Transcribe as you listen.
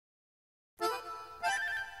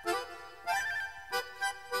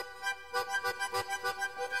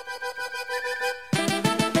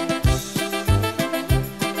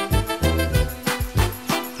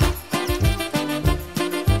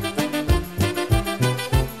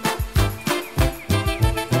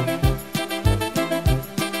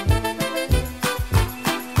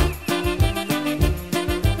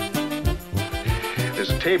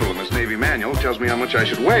table in this Navy manual tells me how much I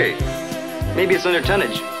should weigh. Maybe it's under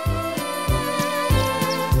tonnage.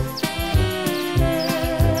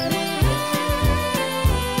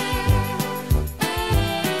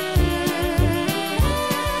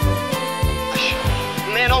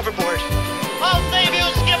 Man overboard. I'll save you,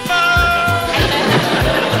 Skipper!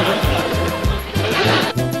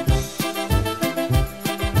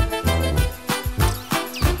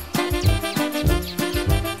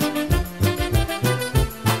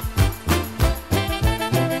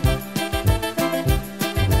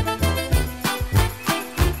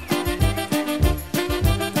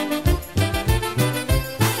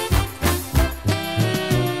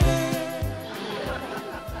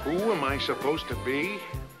 Who am I supposed to be?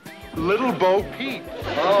 Little Bo Peep.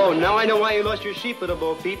 Oh, now I know why you lost your sheep, little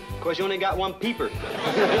Bo Peep. Of course, you only got one peeper.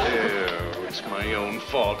 Yeah, it's my own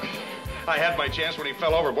fault. I had my chance when he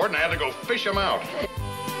fell overboard, and I had to go fish him out.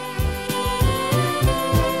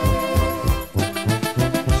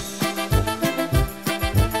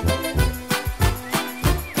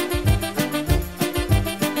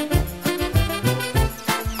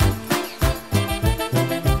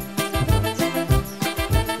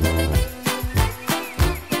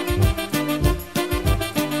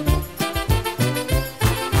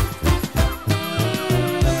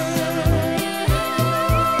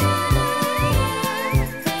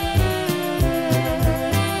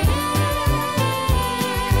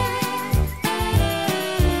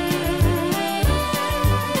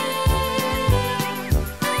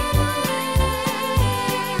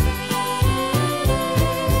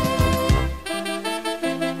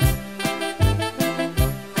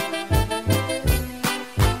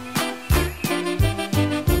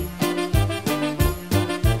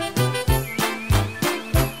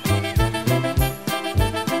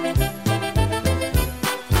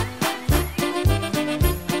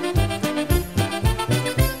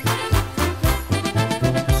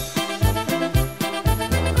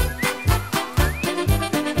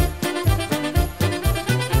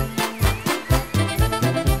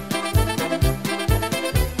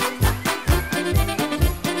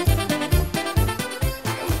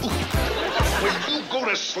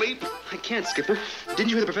 Sleep? I can't, Skipper. Didn't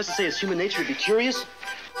you hear the professor say it's human nature to be curious?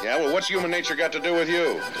 Yeah, well, what's human nature got to do with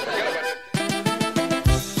you? Forget about it.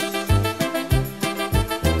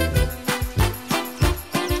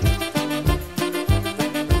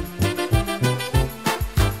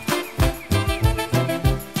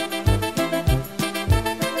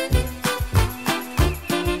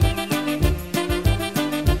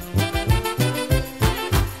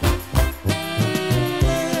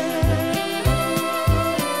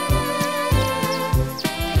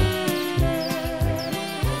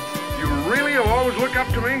 Look up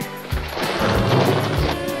to me.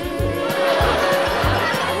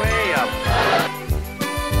 Way up.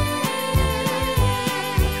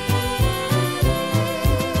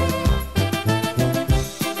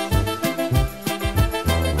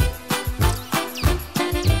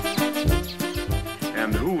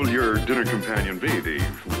 And who will your dinner companion be? The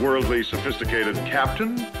worldly, sophisticated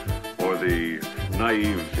captain or the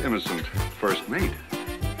naive, innocent first mate?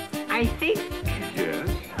 I think Yes.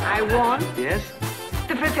 I want Yes?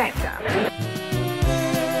 the professor.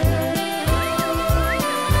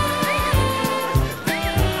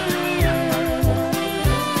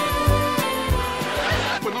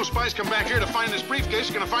 When those spies come back here to find this briefcase,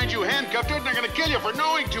 they're gonna find you handcuffed to it, and they're gonna kill you for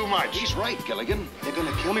knowing too much. He's right, Gilligan. They're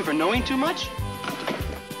gonna kill me for knowing too much?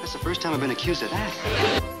 That's the first time I've been accused of that.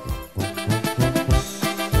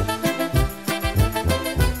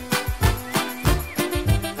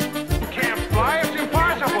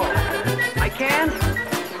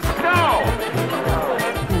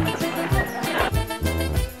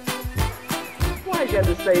 Why'd you have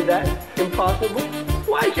to say that? Impossible?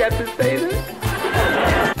 Why'd you have to say that?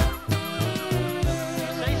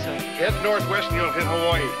 Say so. Head northwest and you'll hit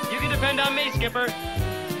Hawaii. You can depend on me, Skipper.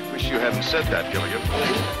 Wish you hadn't said that, Gilligan.